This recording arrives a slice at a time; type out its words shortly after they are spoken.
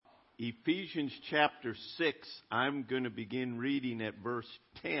Ephesians chapter 6, I'm going to begin reading at verse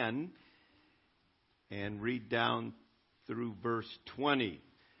 10 and read down through verse 20.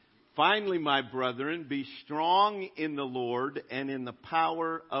 Finally, my brethren, be strong in the Lord and in the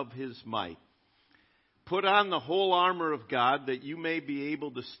power of his might. Put on the whole armor of God that you may be able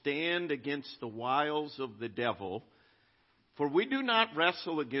to stand against the wiles of the devil. For we do not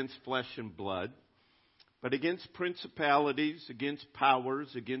wrestle against flesh and blood, but against principalities, against powers,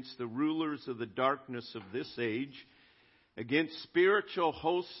 against the rulers of the darkness of this age, against spiritual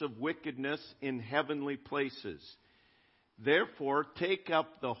hosts of wickedness in heavenly places. Therefore, take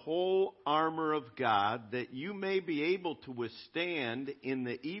up the whole armor of God, that you may be able to withstand in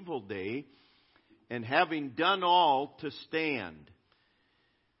the evil day, and having done all, to stand.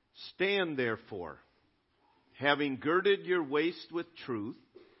 Stand therefore, having girded your waist with truth,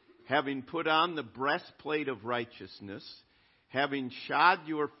 having put on the breastplate of righteousness, having shod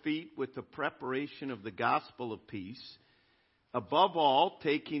your feet with the preparation of the gospel of peace, above all,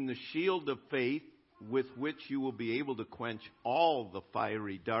 taking the shield of faith, with which you will be able to quench all the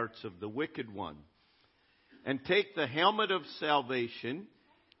fiery darts of the wicked one. And take the helmet of salvation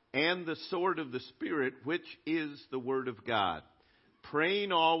and the sword of the Spirit, which is the word of God,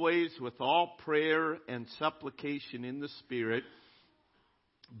 praying always with all prayer and supplication in the Spirit,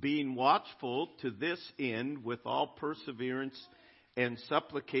 being watchful to this end with all perseverance and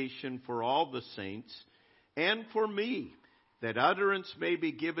supplication for all the saints, and for me, that utterance may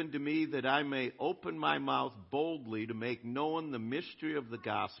be given to me, that I may open my mouth boldly to make known the mystery of the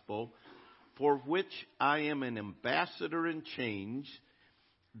gospel, for which I am an ambassador in chains,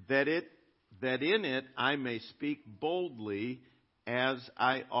 that in it I may speak boldly as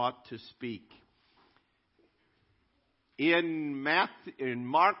I ought to speak. In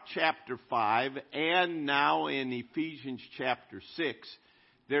Mark chapter 5 and now in Ephesians chapter 6,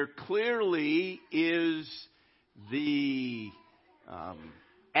 there clearly is the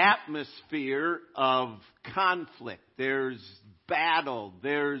atmosphere of conflict. There's battle.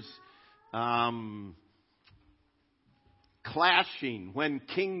 There's clashing when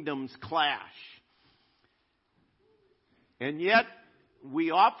kingdoms clash. And yet, we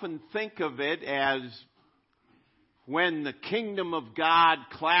often think of it as when the kingdom of God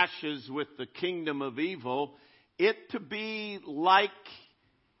clashes with the kingdom of evil, it to be like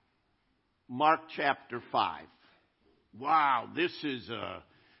Mark chapter 5. Wow, this is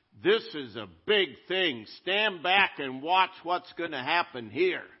a big thing. Stand back and watch what's going to happen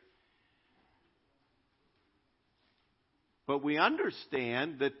here. But we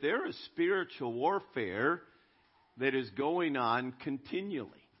understand that there is spiritual warfare that is going on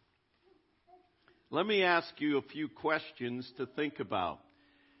continually. Let me ask you a few questions to think about.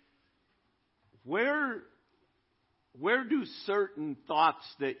 Where do certain thoughts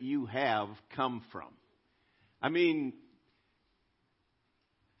that you have come from? I mean,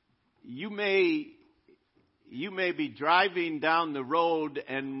 you may be driving down the road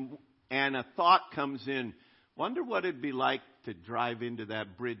and a thought comes in, wonder what it'd be like to drive into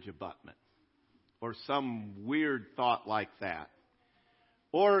that bridge abutment. Or some weird thought like that.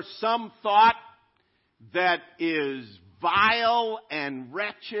 Or some thought that is vile and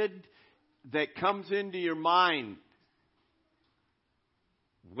wretched that comes into your mind.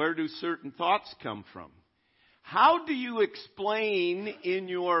 Where do certain thoughts come from? How do you explain in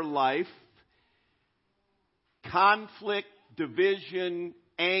your life conflict, division,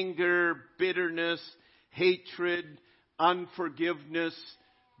 anger, bitterness, hatred, unforgiveness,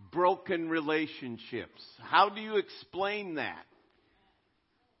 broken relationships? How do you explain that?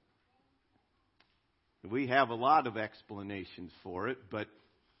 We have a lot of explanations for it, but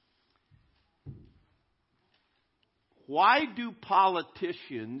why do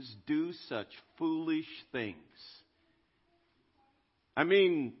politicians do such foolish things? I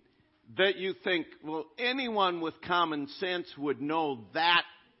mean, that you think, well, anyone with common sense would know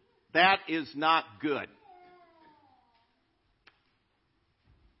that is not good.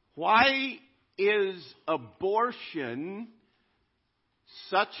 Why is abortion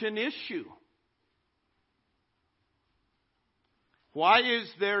such an issue? Why is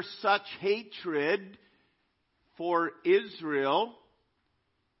there such hatred for Israel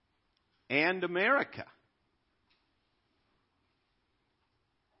and America?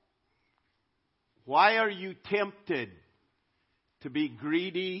 Why are you tempted to be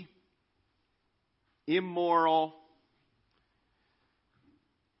greedy, immoral?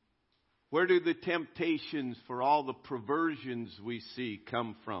 Where do the temptations for all the perversions we see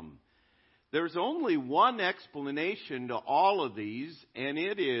come from? There's only one explanation to all of these, and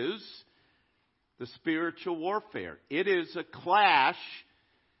it is the spiritual warfare. It is a clash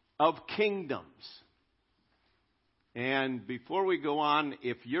of kingdoms. And before we go on,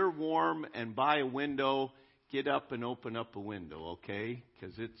 if you're warm and by a window, get up and open up a window, okay?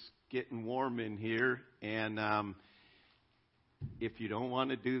 Because it's getting warm in here. And if you don't want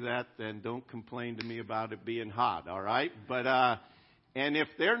to do that, then don't complain to me about it being hot, all right? But and if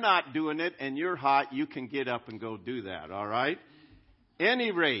they're not doing it and you're hot, you can get up and go do that, all right? Any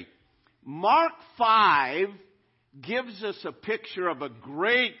rate, Mark 5 gives us a picture of a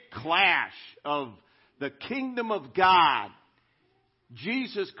great clash of the kingdom of God.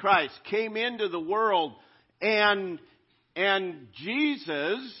 Jesus Christ came into the world, and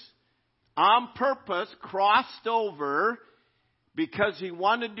Jesus, on purpose, crossed over because he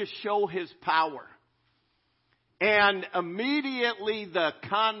wanted to show his power. And immediately the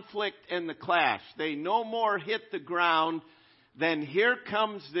conflict and the clash, they no more hit the ground than here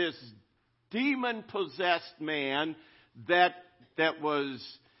comes this demon-possessed man that was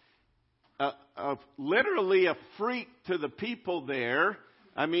literally a freak to the people there.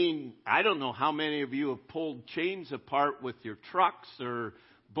 I mean, I don't know how many of you have pulled chains apart with your trucks or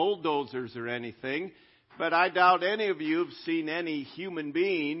bulldozers or anything, but I doubt any of you have seen any human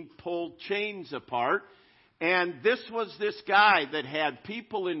being pull chains apart. And this was this guy that had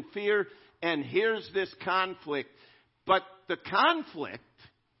people in fear, and here's this conflict. But the conflict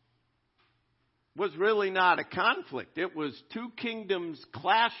was really not a conflict. It was two kingdoms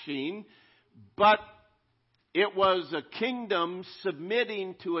clashing, but it was a kingdom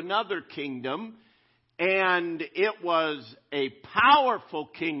submitting to another kingdom, and it was a powerful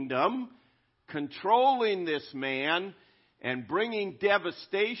kingdom controlling this man and bringing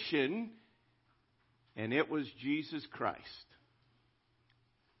devastation, and it was Jesus Christ.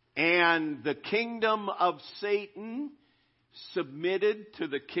 And the kingdom of Satan submitted to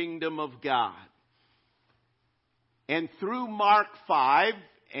the kingdom of God. And through Mark 5,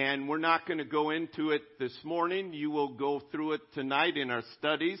 and we're not going to go into it this morning, you will go through it tonight in our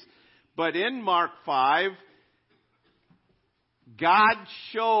studies, but in Mark 5, God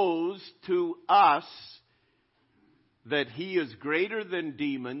shows to us that He is greater than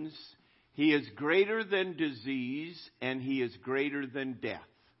demons, He is greater than disease, and He is greater than death.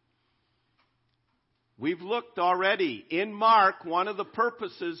 We've looked already. In Mark, one of the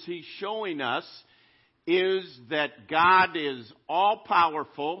purposes He's showing us is that God is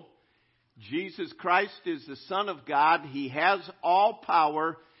all-powerful. Jesus Christ is the Son of God. He has all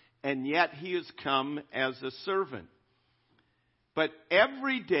power, and yet He has come as a servant. But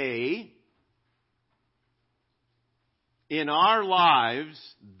every day in our lives,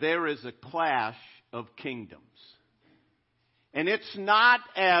 there is a clash of kingdoms. And it's not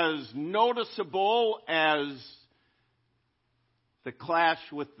as noticeable as the clash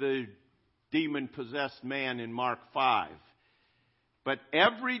with the demon-possessed man in Mark 5. But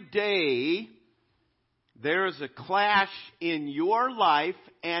every day, there is a clash in your life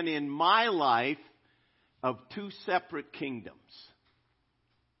and in my life of two separate kingdoms.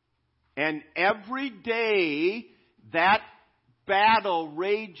 And every day, that battle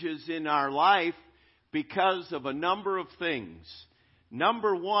rages in our life because of a number of things.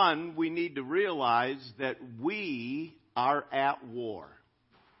 Number one, we need to realize that we are at war.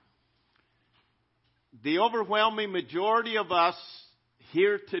 The overwhelming majority of us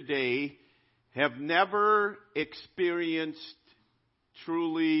here today have never experienced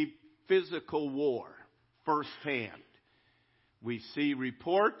truly physical war firsthand. We see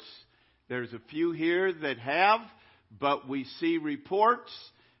reports. There's a few here that have, but we see reports.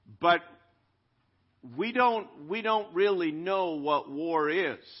 But we don't really know what war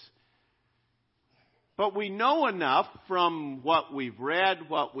is. But we know enough from what we've read,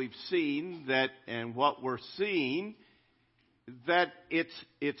 what we've seen, and what we're seeing, that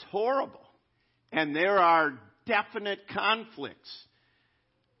it's horrible. And there are definite conflicts.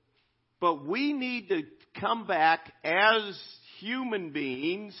 But we need to come back as human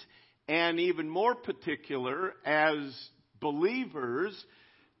beings, and even more particular, as believers,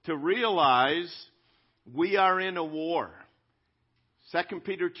 to realize we are in a war. 2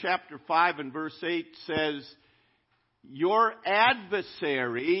 Peter chapter 5 and verse 8 says, "Your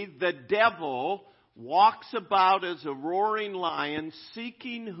adversary, the devil, walks about as a roaring lion,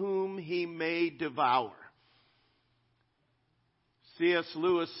 seeking whom he may devour." C.S.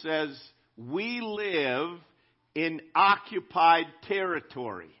 Lewis says, we live in occupied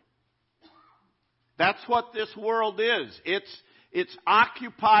territory. That's what this world is. It's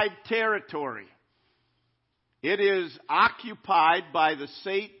occupied territory. It is occupied by the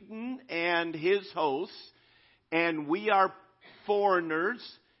Satan and his hosts, and we are foreigners,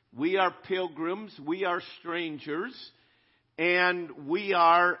 we are pilgrims, we are strangers, and we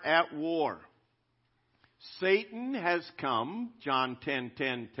are at war. Satan has come, John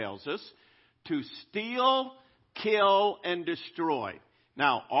 10:10 tells us, to steal, kill, and destroy.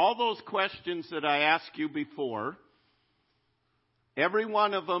 Now, all those questions that I asked you before, every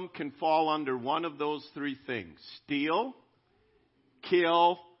one of them can fall under one of those three things: steal,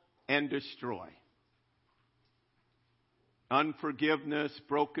 kill, and destroy. Unforgiveness,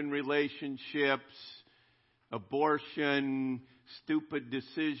 broken relationships, abortion, stupid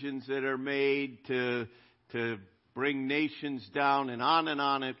decisions that are made to bring nations down, and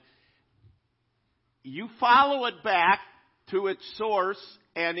on it. You follow it back to its source,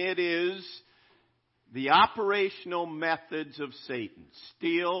 and it is the operational methods of Satan: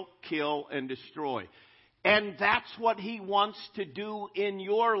 steal, kill, and destroy. And that's what he wants to do in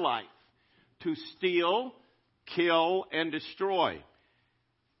your life: to steal, kill, and destroy.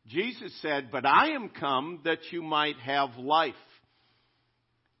 Jesus said, "But I am come that you might have life."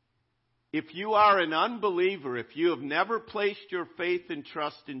 If you are an unbeliever, if you have never placed your faith and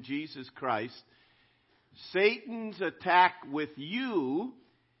trust in Jesus Christ, Satan's attack with you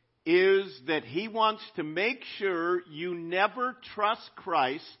is that he wants to make sure you never trust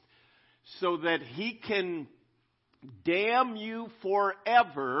Christ so that he can damn you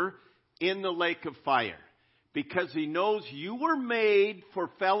forever in the lake of fire. Because he knows you were made for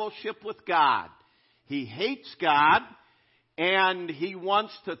fellowship with God. He hates God, and he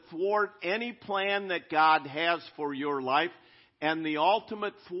wants to thwart any plan that God has for your life. And the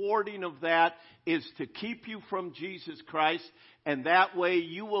ultimate thwarting of that is to keep you from Jesus Christ, and that way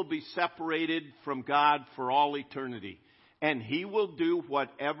you will be separated from God for all eternity. And he will do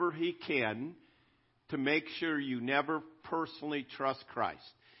whatever he can to make sure you never personally trust Christ.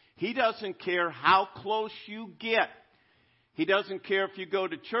 He doesn't care how close you get. He doesn't care if you go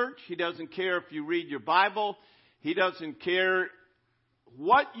to church. He doesn't care if you read your Bible. He doesn't care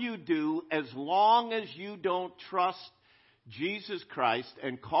what you do as long as you don't trust Jesus Christ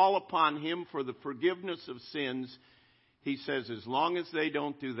and call upon him for the forgiveness of sins. He says, as long as they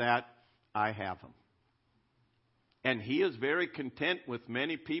don't do that, I have them. And he is very content with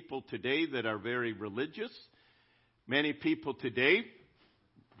many people today that are very religious. Many people today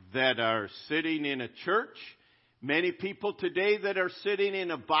that are sitting in a church. Many people today that are sitting in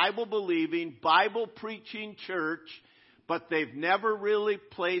a Bible-believing, Bible-preaching church, but they've never really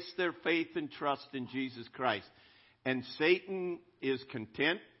placed their faith and trust in Jesus Christ. And Satan is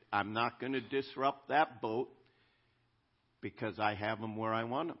content. I'm not going to disrupt that boat because I have them where I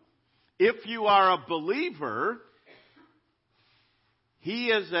want them. If you are a believer, he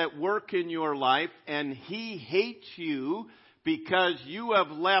is at work in your life, and he hates you because you have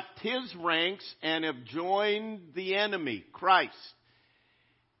left his ranks and have joined the enemy, Christ.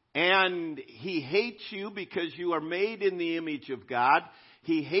 And he hates you because you are made in the image of God.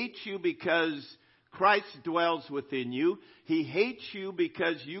 He hates you because Christ dwells within you. He hates you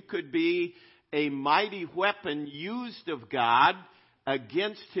because you could be a mighty weapon used of God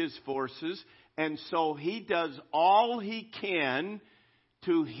against his forces. And so he does all he can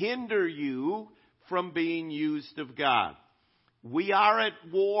to hinder you from being used of God. We are at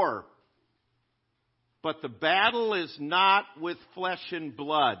war, but the battle is not with flesh and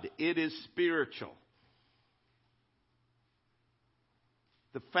blood. It is spiritual.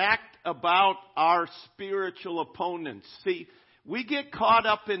 The fact about our spiritual opponents. See, we get caught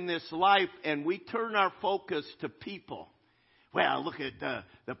up in this life and we turn our focus to people. Well, look at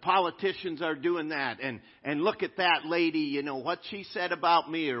the politicians are doing that. And look at that lady, what she said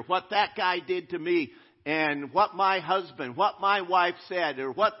about me, or what that guy did to me, and what my husband, what my wife said,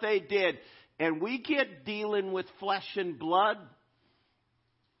 or what they did. And we get dealing with flesh and blood.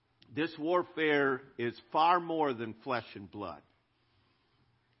 This warfare is far more than flesh and blood.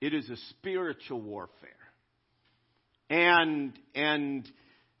 It is a spiritual warfare. And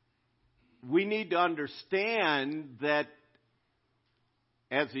we need to understand that,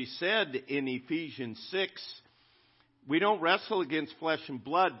 as he said in Ephesians 6, we don't wrestle against flesh and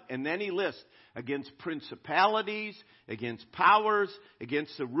blood. And then he lists against principalities, against powers,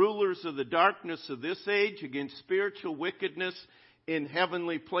 against the rulers of the darkness of this age, against spiritual wickedness in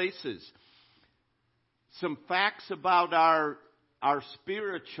heavenly places. Some facts about our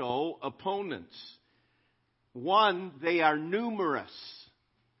spiritual opponents. One, they are numerous.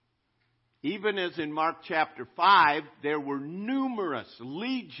 Even as in Mark chapter 5, there were numerous,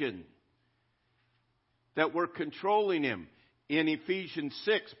 legion, that were controlling him. In Ephesians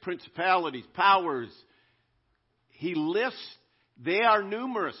 6, principalities, powers, he lists, they are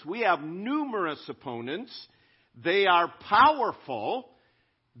numerous. We have numerous opponents. They are powerful.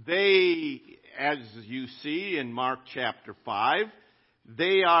 They as you see in Mark chapter 5,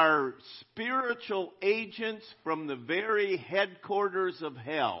 they are spiritual agents from the very headquarters of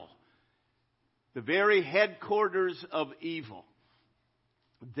hell, the very headquarters of evil.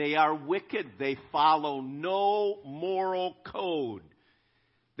 They are wicked. They follow no moral code.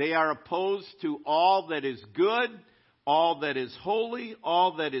 They are opposed to all that is good, all that is holy,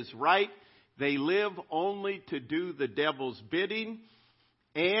 all that is right. They live only to do the devil's bidding,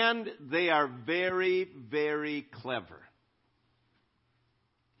 and they are very, very clever.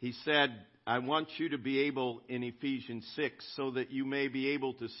 He said, I want you to be able, in Ephesians 6, so that you may be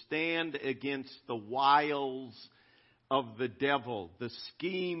able to stand against the wiles of the devil, the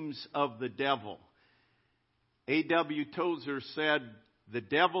schemes of the devil. A.W. Tozer said, the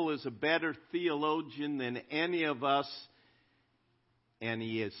devil is a better theologian than any of us, and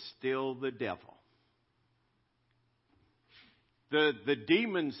he is still the devil. The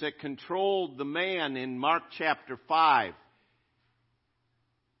demons that controlled the man in Mark chapter 5,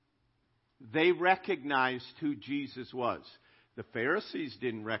 they recognized who Jesus was. The Pharisees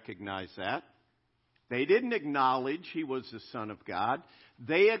didn't recognize that. They didn't acknowledge he was the Son of God.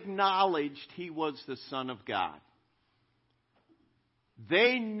 They acknowledged he was the Son of God.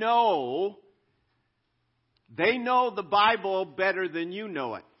 They know the Bible better than you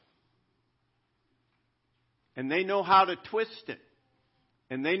know it. And they know how to twist it.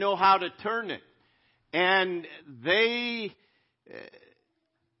 And they know how to turn it. And they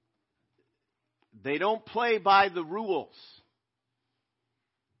don't play by the rules.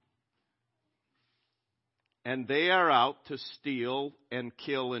 And they are out to steal and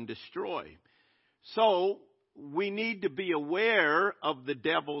kill and destroy. So, we need to be aware of the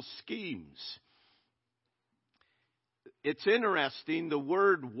devil's schemes. It's interesting, the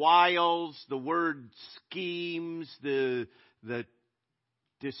word wiles, the word schemes, the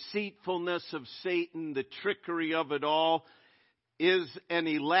deceitfulness of Satan, the trickery of it all, is an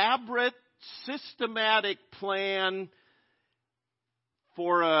elaborate, systematic plan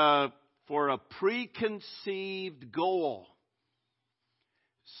for a preconceived goal.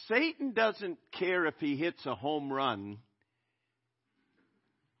 Satan doesn't care if he hits a home run.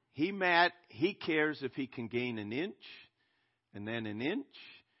 He cares if he can gain an inch, and then an inch,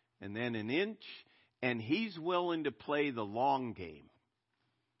 and then an inch, and he's willing to play the long game.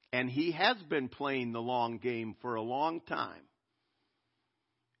 And he has been playing the long game for a long time.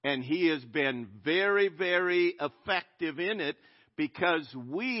 And he has been very, very effective in it, because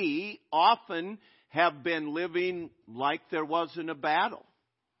we often have been living like there wasn't a battle.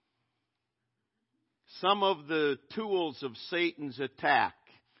 Some of the tools of Satan's attack.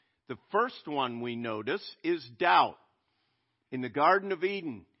 The first one we notice is doubt. In the Garden of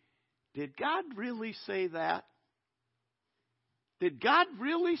Eden, did God really say that? Did God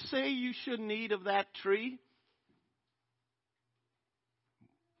really say you shouldn't eat of that tree?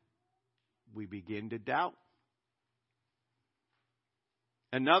 We begin to doubt.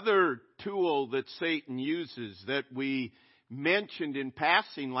 Another tool that Satan uses that we mentioned in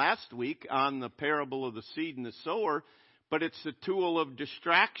passing last week on the parable of the seed and the sower, but it's the tool of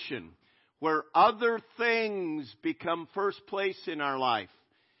distraction, where other things become first place in our life.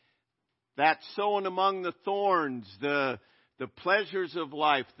 That sowing among the thorns, the pleasures of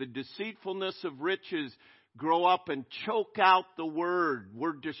life, the deceitfulness of riches grow up and choke out the word.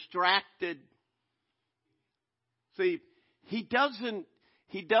 We're distracted. See, he doesn't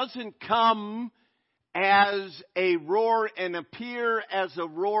come as a roar and appear as a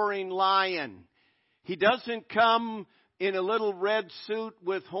roaring lion. He doesn't come in a little red suit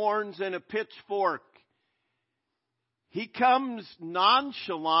with horns and a pitchfork. He comes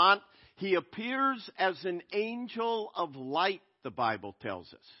nonchalant. He appears as an angel of light, the Bible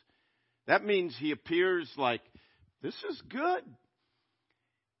tells us. That means he appears like, this is good.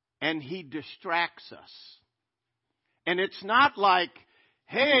 And he distracts us. And it's not like,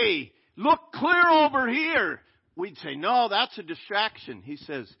 hey, look clear over here. We'd say, no, that's a distraction. He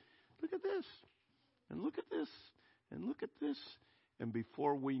says, look at this, and look at this, and look at this. And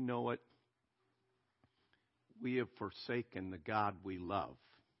before we know it, we have forsaken the God we love.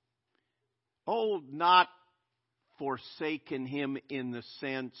 Oh, not forsaken him in the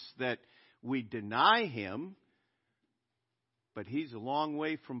sense that we deny him, but he's a long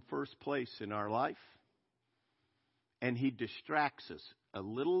way from first place in our life. And he distracts us a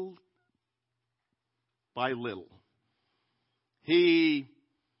little by little. He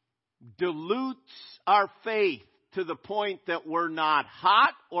dilutes our faith to the point that we're not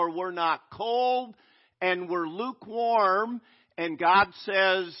hot or we're not cold and we're lukewarm, and God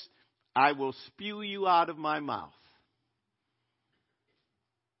says, I will spew you out of my mouth.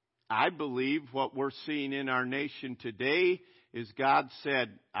 I believe what we're seeing in our nation today is God said,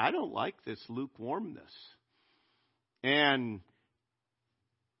 I don't like this lukewarmness. And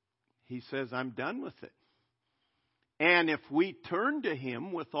He says, I'm done with it. And if we turn to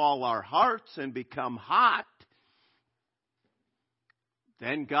Him with all our hearts and become hot,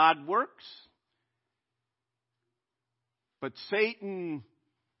 then God works. But Satan,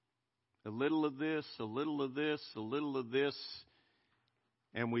 a little of this, a little of this, a little of this,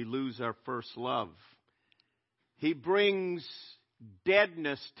 and we lose our first love. He brings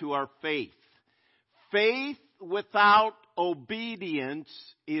deadness to our faith. Faith without obedience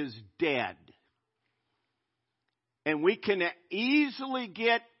is dead. And we can easily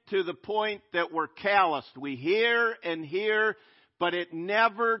get to the point that we're calloused. We hear and hear, but it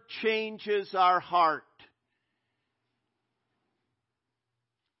never changes our heart.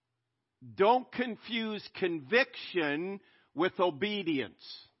 Don't confuse conviction with obedience.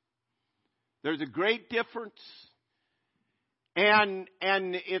 There's a great difference. And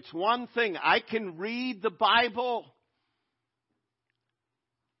it's one thing. I can read the Bible,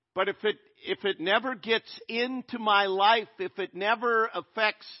 but if it never gets into my life, if it never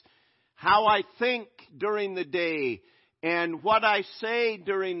affects how I think during the day and what I say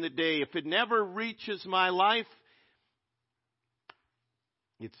during the day, if it never reaches my life,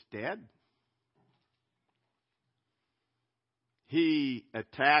 it's dead. He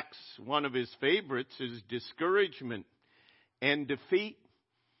attacks, one of his favorites is discouragement and defeat.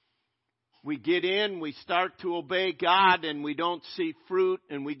 We get in, we start to obey God, and we don't see fruit,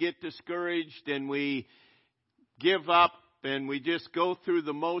 and we get discouraged, and we give up, and we just go through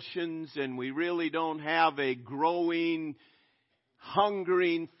the motions, and we really don't have a growing,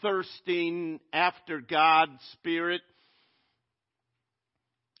 hungering, thirsting after God's Spirit.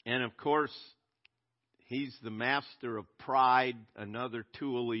 And of course, he's the master of pride, another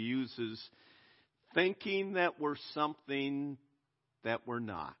tool he uses, thinking that we're something that we're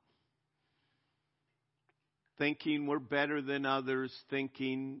not. Thinking we're better than others,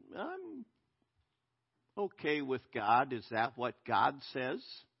 thinking, I'm okay with God. Is that what God says?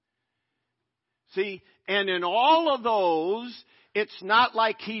 See, and in all of those, it's not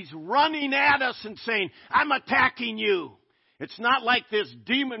like he's running at us and saying, I'm attacking you. It's not like this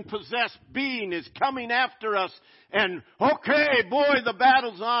demon-possessed being is coming after us and, okay, boy, the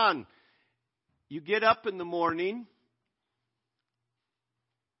battle's on. You get up in the morning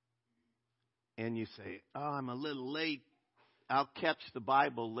and you say, oh, I'm a little late. I'll catch the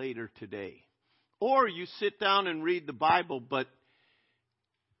Bible later today. Or you sit down and read the Bible, but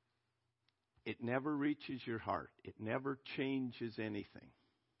it never reaches your heart. It never changes anything.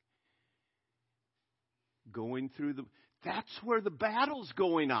 That's where the battle's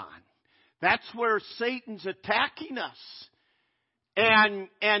going on. That's where Satan's attacking us. And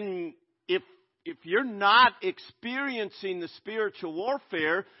if you're not experiencing the spiritual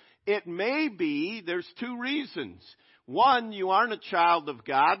warfare, it may be there's two reasons. One, you aren't a child of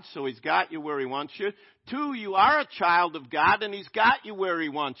God, so he's got you where he wants you. Two, you are a child of God, and he's got you where he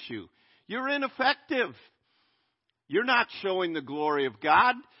wants you. You're ineffective. You're not showing the glory of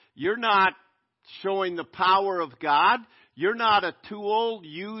God. You're not showing the power of God. You're not a tool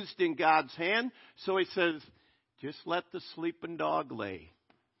used in God's hand. So he says, just let the sleeping dog lay.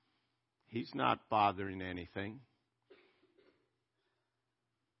 He's not bothering anything.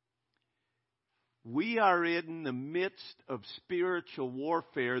 We are in the midst of spiritual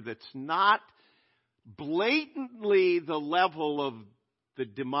warfare that's not blatantly the level of the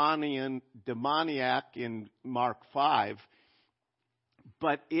demoniac in Mark 5,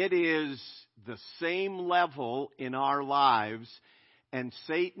 but it is the same level in our lives, and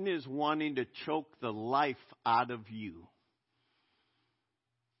Satan is wanting to choke the life out of you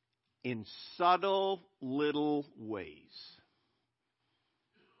in subtle little ways.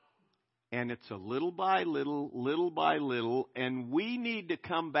 And it's a little by little, and we need to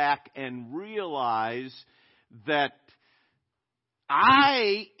come back and realize that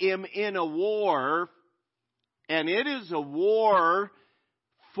I am in a war, and it is a war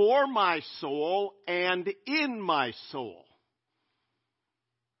for my soul and in my soul.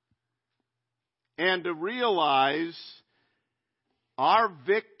 And to realize our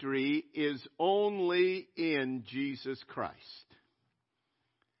victory is only in Jesus Christ.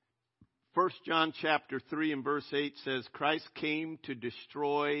 1 John chapter 3 and verse 8 says, Christ came to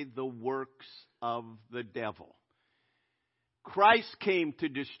destroy the works of the devil. Christ came to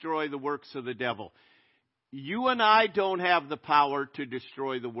destroy the works of the devil. You and I don't have the power to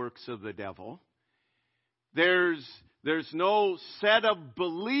destroy the works of the devil. There's no set of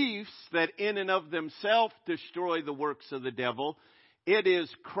beliefs that in and of themselves destroy the works of the devil. It is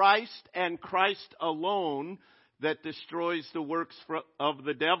Christ and Christ alone that destroys the works of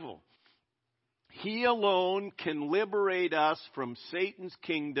the devil. He alone can liberate us from Satan's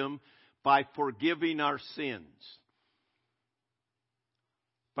kingdom by forgiving our sins.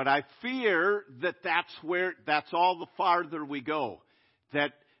 But I fear that that's all the farther we go.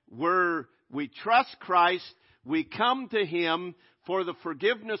 That we trust Christ, we come to Him for the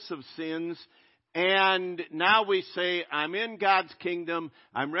forgiveness of sins, and now we say, I'm in God's kingdom,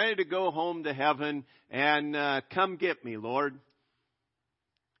 I'm ready to go home to heaven, and come get me, Lord.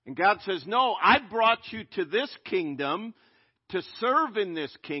 And God says, no, I brought you to this kingdom to serve in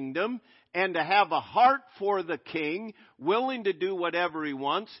this kingdom and to have a heart for the King, willing to do whatever He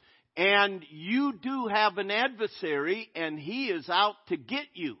wants. And you do have an adversary, and he is out to get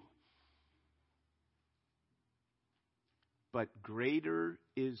you. But greater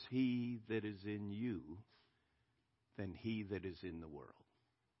is He that is in you than he that is in the world.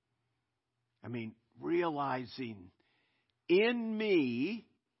 I mean, realizing in me,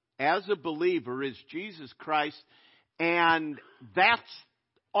 as a believer, is Jesus Christ, and that's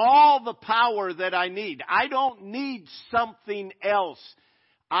all the power that I need. I don't need something else.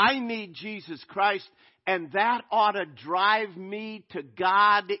 I need Jesus Christ, and that ought to drive me to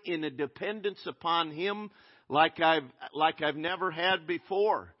God in a dependence upon Him like I've never had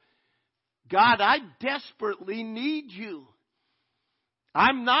before. God, I desperately need you.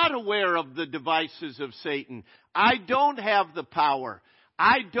 I'm not aware of the devices of Satan. I don't have the power.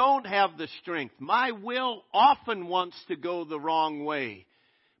 I don't have the strength. My will often wants to go the wrong way.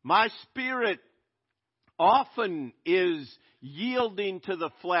 My spirit often is yielding to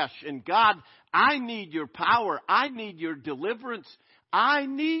the flesh. And God, I need your power. I need your deliverance. I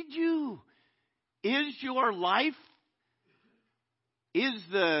need you. Is your life, is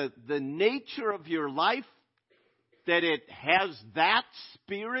the nature of your life that it has that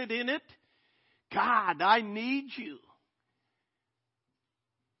spirit in it? God, I need you.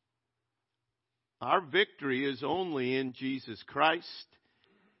 Our victory is only in Jesus Christ.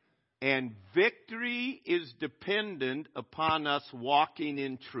 And victory is dependent upon us walking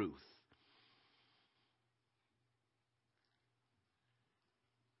in truth.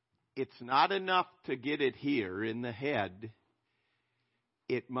 It's not enough to get it here in the head.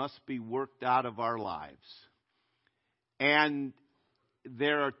 It must be worked out of our lives. And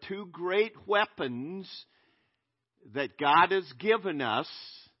there are two great weapons that God has given us.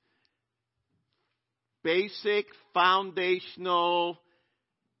 Basic, foundational.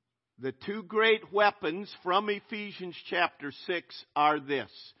 The two great weapons from Ephesians chapter 6 are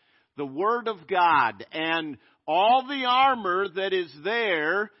this. The Word of God, and all the armor that is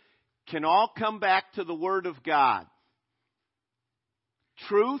there can all come back to the Word of God.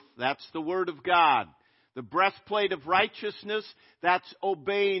 Truth, that's the Word of God. The breastplate of righteousness, that's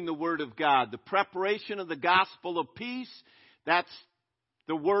obeying the Word of God. The preparation of the gospel of peace, that's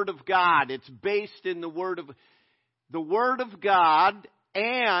the Word of God. It's based in the Word of God.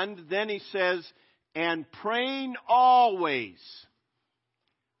 And then he says, and praying always.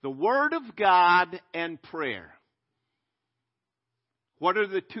 The Word of God and prayer. What are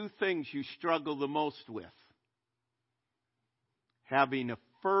the two things you struggle the most with? Having a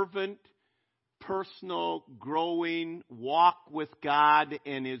fervent, personal, growing walk with God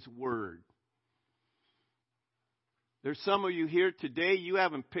and His Word. There's some of you here today, you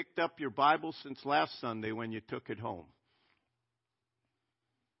haven't picked up your Bible since last Sunday when you took it home.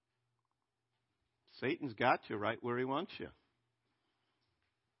 Satan's got you right where he wants you.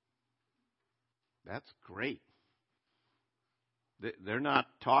 That's great. They're not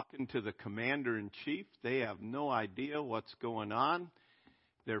talking to the commander-in-chief. They have no idea what's going on.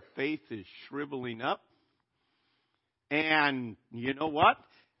 Their faith is shriveling up. And you know what?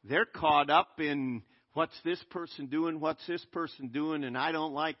 They're caught up in what's this person doing, and I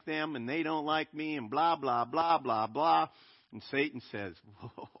don't like them, and they don't like me, and blah, blah, blah, blah, blah. And Satan says,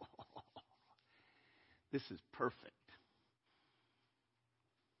 whoa. This is perfect.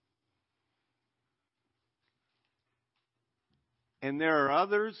 And there are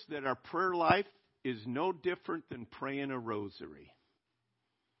others that our prayer life is no different than praying a rosary.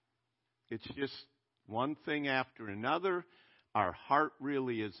 It's just one thing after another. Our heart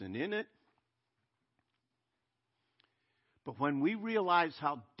really isn't in it. But when we realize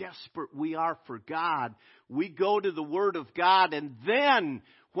how desperate we are for God, we go to the Word of God, and then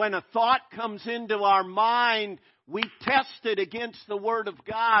when a thought comes into our mind, we test it against the Word of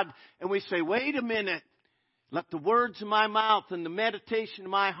God, and we say, wait a minute, let the words of my mouth and the meditation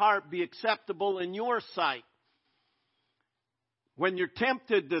of my heart be acceptable in your sight. When you're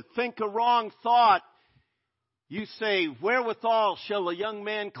tempted to think a wrong thought, You say, wherewithal shall a young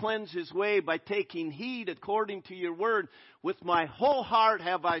man cleanse his way? By taking heed according to your word. With my whole heart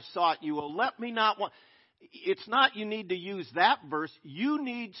have I sought you. Oh, let me not want. It's not you need to use that verse. You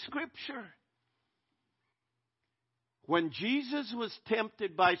need Scripture. When Jesus was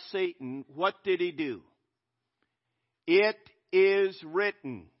tempted by Satan, what did he do? It is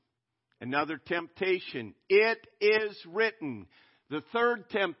written. Another temptation. It is written. The third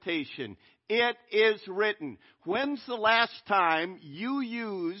temptation. It is written. When's the last time you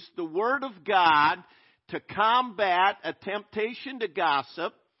used the Word of God to combat a temptation to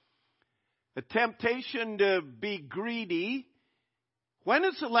gossip, a temptation to be greedy? When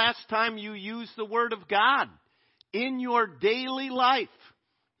is the last time you used the Word of God in your daily life?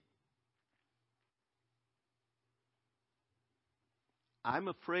 I'm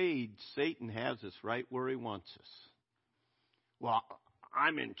afraid Satan has us right where he wants us. Well,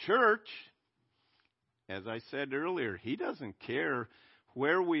 I'm in church. As I said earlier, he doesn't care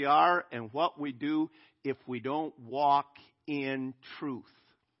where we are and what we do if we don't walk in truth.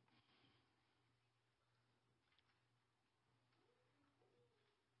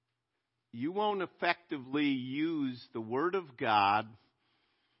 You won't effectively use the Word of God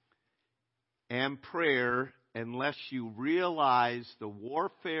and prayer unless you realize the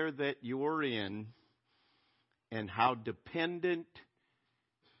warfare that you're in and how dependent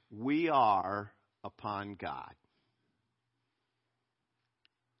we are upon God.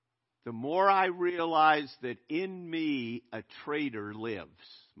 The more I realize that in me a traitor lives,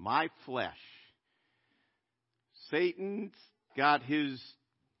 my flesh. Satan's got his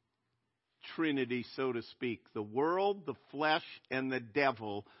trinity, so to speak. The world, the flesh, and the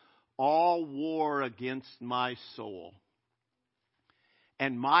devil all war against my soul.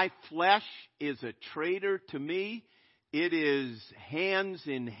 And my flesh is a traitor to me. It is hands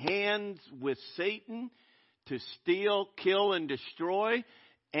in hands with Satan to steal, kill, and destroy.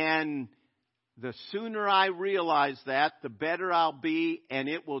 And the sooner I realize that, the better I'll be, and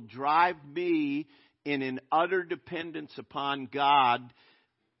it will drive me in an utter dependence upon God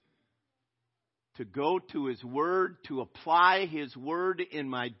to go to His Word, to apply His Word in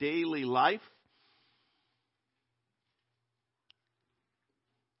my daily life,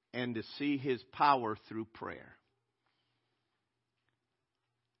 and to see His power through prayer.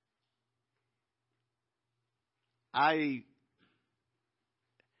 I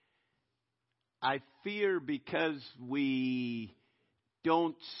fear because we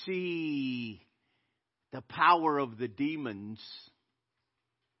don't see the power of the demons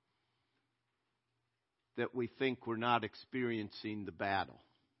that we think we're not experiencing the battle.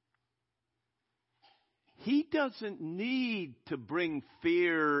 He doesn't need to bring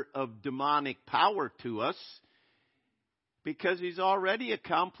fear of demonic power to us because He's already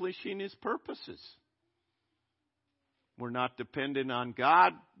accomplishing His purposes. We're not dependent on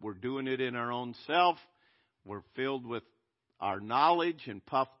God. We're doing it in our own self. We're filled with our knowledge and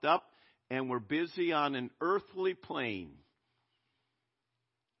puffed up, and we're busy on an earthly plane.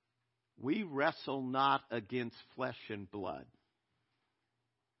 We wrestle not against flesh and blood.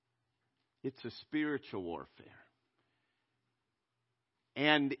 It's a spiritual warfare.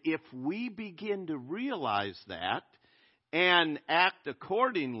 And if we begin to realize that and act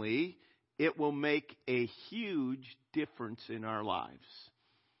accordingly, it will make a huge difference in our lives.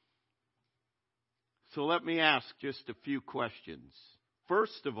 So let me ask just a few questions.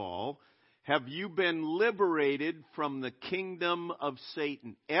 First of all, have you been liberated from the kingdom of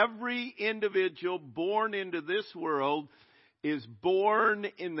Satan? Every individual born into this world is born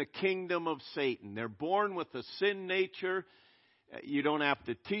in the kingdom of Satan. They're born with a sin nature. You don't have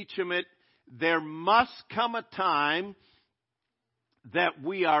to teach them it. There must come a time that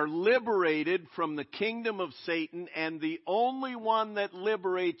we are liberated from the kingdom of Satan, and the only one that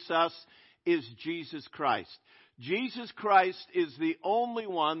liberates us is Jesus Christ. Jesus Christ is the only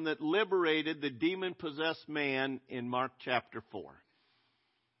one that liberated the demon-possessed man in Mark chapter 4.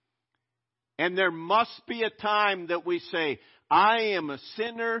 And there must be a time that we say, I am a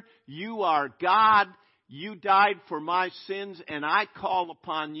sinner, you are God, you died for my sins, and I call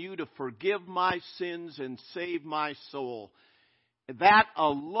upon you to forgive my sins and save my soul. That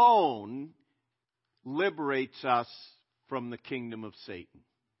alone liberates us from the kingdom of Satan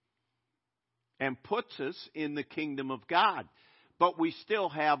and puts us in the kingdom of God. But we still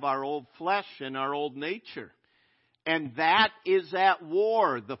have our old flesh and our old nature. And that is at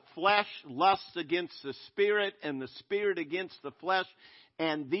war. The flesh lusts against the spirit and the spirit against the flesh.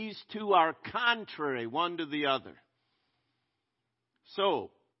 And these two are contrary one to the other.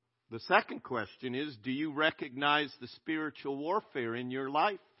 So, the second question is, do you recognize the spiritual warfare in your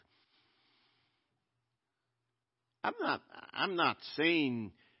life? I'm not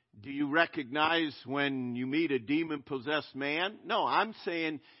saying, do you recognize when you meet a demon-possessed man? No, I'm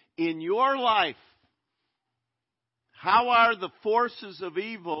saying in your life, how are the forces of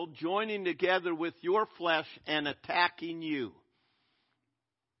evil joining together with your flesh and attacking you?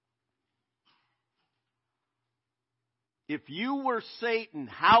 If you were Satan,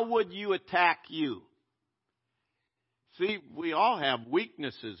 how would you attack you? See, we all have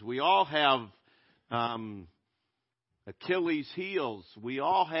weaknesses. We all have Achilles' heels. We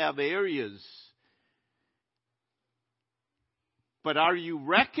all have areas. But are you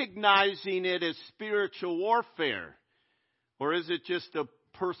recognizing it as spiritual warfare? Or is it just a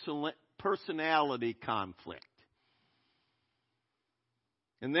personality conflict?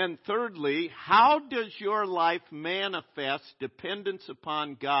 And then thirdly, how does your life manifest dependence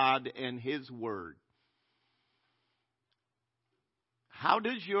upon God and His Word? How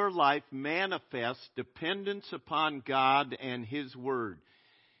does your life manifest dependence upon God and His Word?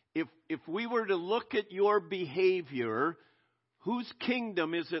 If we were to look at your behavior, whose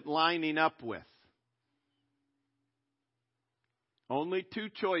kingdom is it lining up with? Only two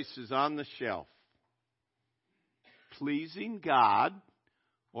choices on the shelf. Pleasing God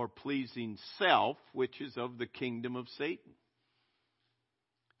or pleasing self, which is of the kingdom of Satan.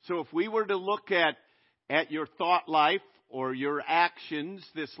 So if we were to look at your thought life or your actions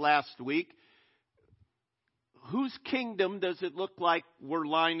this last week, whose kingdom does it look like we're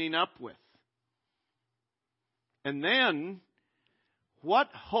lining up with? And then, what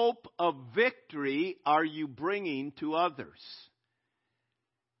hope of victory are you bringing to others?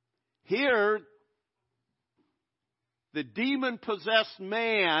 Here, the demon-possessed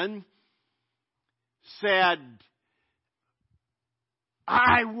man said,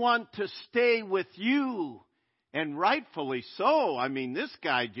 I want to stay with you. And rightfully so. I mean, this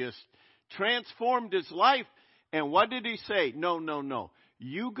guy just transformed his life. And what did he say? No.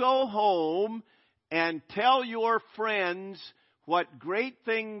 You go home and tell your friends what great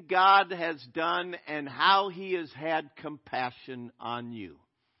thing God has done and how He has had compassion on you.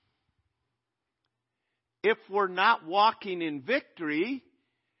 If we're not walking in victory,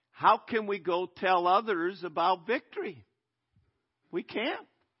 how can we go tell others about victory? We can't.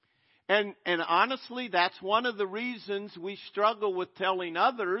 And honestly, that's one of the reasons we struggle with telling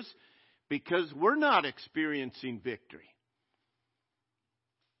others, because we're not experiencing victory.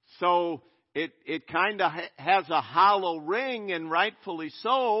 So it kind of has a hollow ring, and rightfully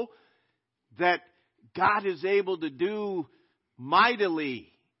so, that God is able to do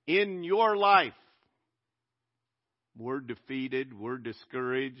mightily in your life. We're defeated, we're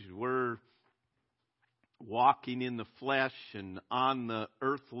discouraged, we're walking in the flesh and on the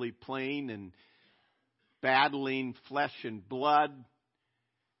earthly plane and battling flesh and blood.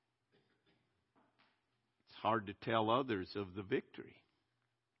 It's hard to tell others of the victory.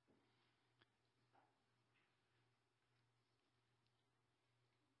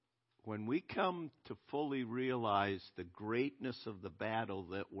 When we come to fully realize the greatness of the battle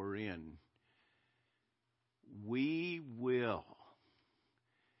that we're in, we will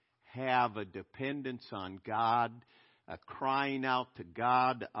have a dependence on God, a crying out to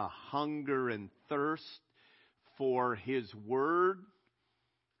God, a hunger and thirst for His Word.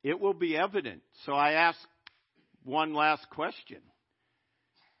 It will be evident. So I ask one last question.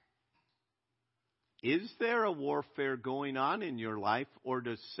 Is there a warfare going on in your life, or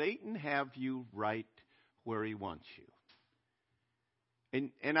does Satan have you right where he wants you?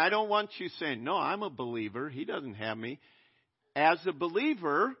 And I don't want you saying, no, I'm a believer. He doesn't have me. As a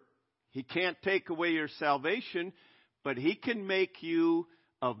believer, He can't take away your salvation, but He can make you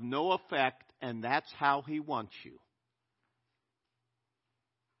of no effect, and that's how He wants you.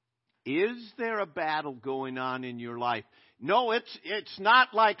 Is there a battle going on in your life? No, it's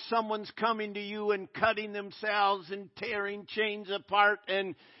not like someone's coming to you and cutting themselves and tearing chains apart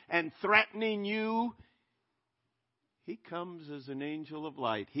and threatening you. He comes as an angel of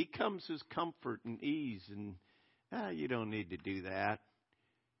light. He comes as comfort and ease, and you don't need to do that.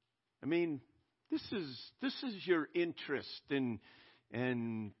 I mean, this is your interest,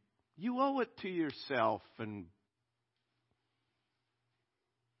 and you owe it to yourself. And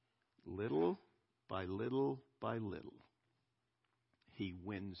little by little by little, He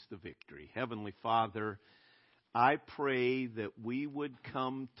wins the victory. Heavenly Father, I pray that we would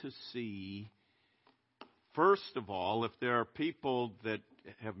come to see, first of all, if there are people that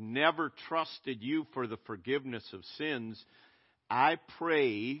have never trusted You for the forgiveness of sins, I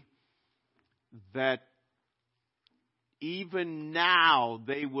pray that even now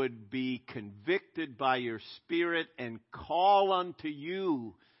they would be convicted by Your Spirit and call unto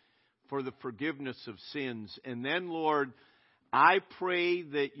You for the forgiveness of sins. And then, Lord, I pray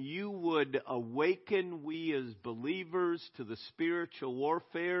that you would awaken we as believers to the spiritual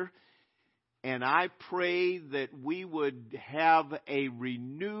warfare. And I pray that we would have a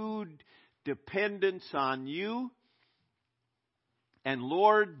renewed dependence on you. And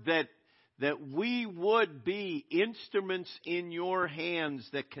Lord, that we would be instruments in your hands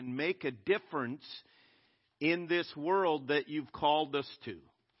that can make a difference in this world that you've called us to.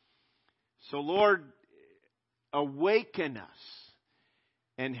 So Lord, awaken us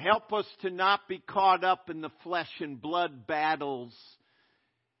and help us to not be caught up in the flesh and blood battles.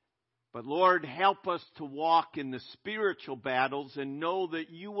 But Lord, help us to walk in the spiritual battles and know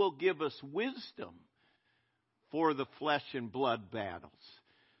that you will give us wisdom for the flesh and blood battles.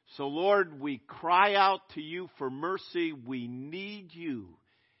 So Lord, we cry out to you for mercy. We need you.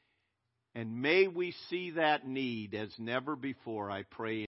 And may we see that need as never before, I pray.